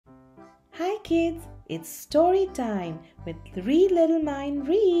kids, it's story time with Three Little Mind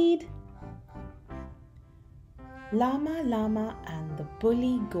Read. Llama, Llama and the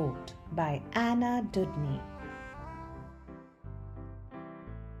Bully Goat by Anna Dewdney.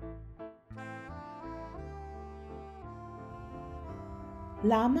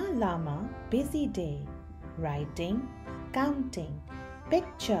 Llama, llama, busy day, writing, counting,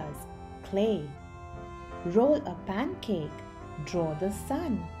 pictures, clay. Roll a pancake, draw the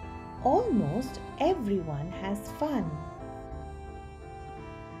sun. Almost everyone has fun.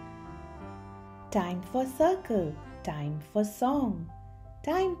 Time for circle, time for song,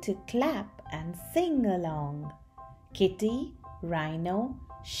 time to clap and sing along. Kitty, rhino,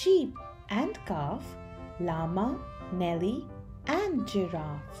 sheep and calf, llama, Nelly and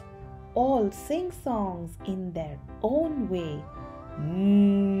giraffe all sing songs in their own way.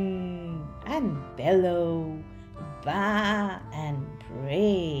 And bellow, baa and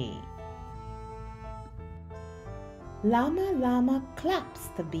bray. Llama, llama claps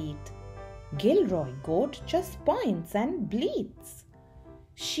the beat. Gilroy goat just points and bleats.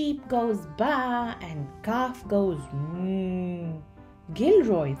 Sheep goes baa and calf goes moo.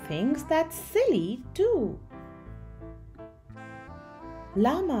 Gilroy thinks that's silly too.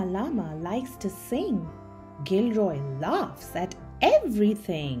 Llama, llama likes to sing. Gilroy laughs at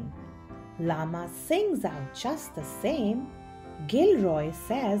everything. Llama sings out just the same. Gilroy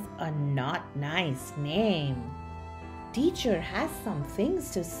says a not nice name. Teacher has some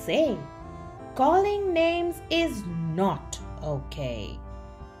things to say. Calling names is not okay.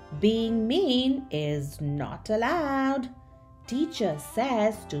 Being mean is not allowed. Teacher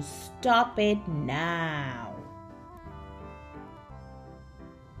says to stop it now.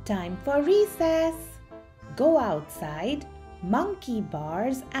 Time for recess. Go outside, monkey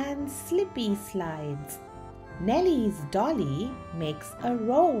bars and slippy slides. Nelly's dolly makes a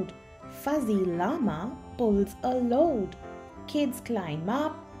road. Fuzzy llama pulls a load. Kids climb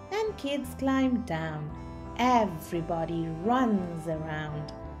up and kids climb down. Everybody runs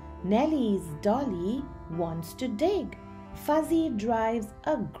around. Nelly's dolly wants to dig. Fuzzy drives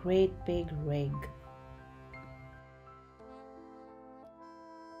a great big rig.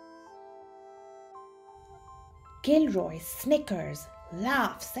 Gilroy snickers,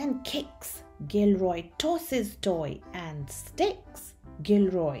 laughs and kicks. Gilroy tosses toy and sticks.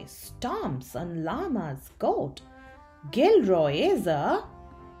 Gilroy stomps on llama's goat. Gilroy is a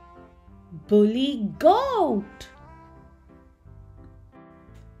bully goat.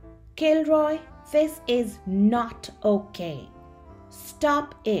 Gilroy, this is not okay.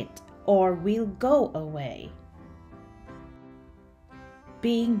 Stop it or we'll go away.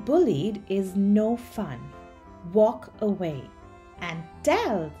 Being bullied is no fun. Walk away and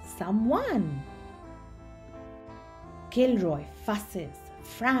tell someone. Gilroy fusses,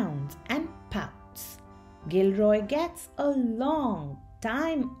 frowns and pouts. Gilroy gets a long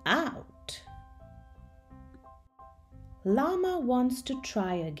time out. Llama wants to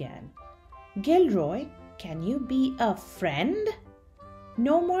try again. Gilroy, can you be a friend?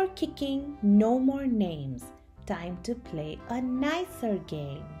 No more kicking, no more names. Time to play a nicer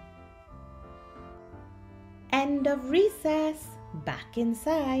game. End of recess. Back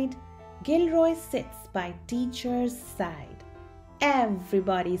inside. Gilroy sits by teacher's side.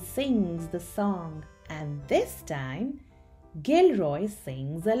 Everybody sings the song, and this time Gilroy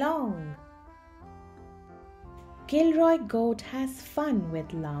sings along. Gilroy goat has fun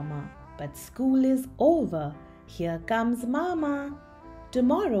with llama, but school is over. Here comes mama.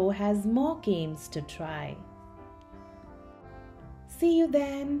 Tomorrow has more games to try. See you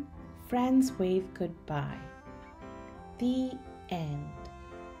then. Friends wave goodbye. The end.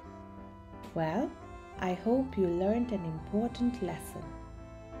 Well, I hope you learned an important lesson: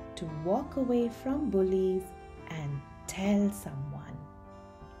 to walk away from bullies and tell someone.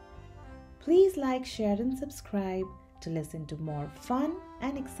 Please like, share and subscribe to listen to more fun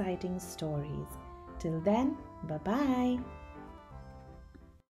and exciting stories. Till then, bye-bye.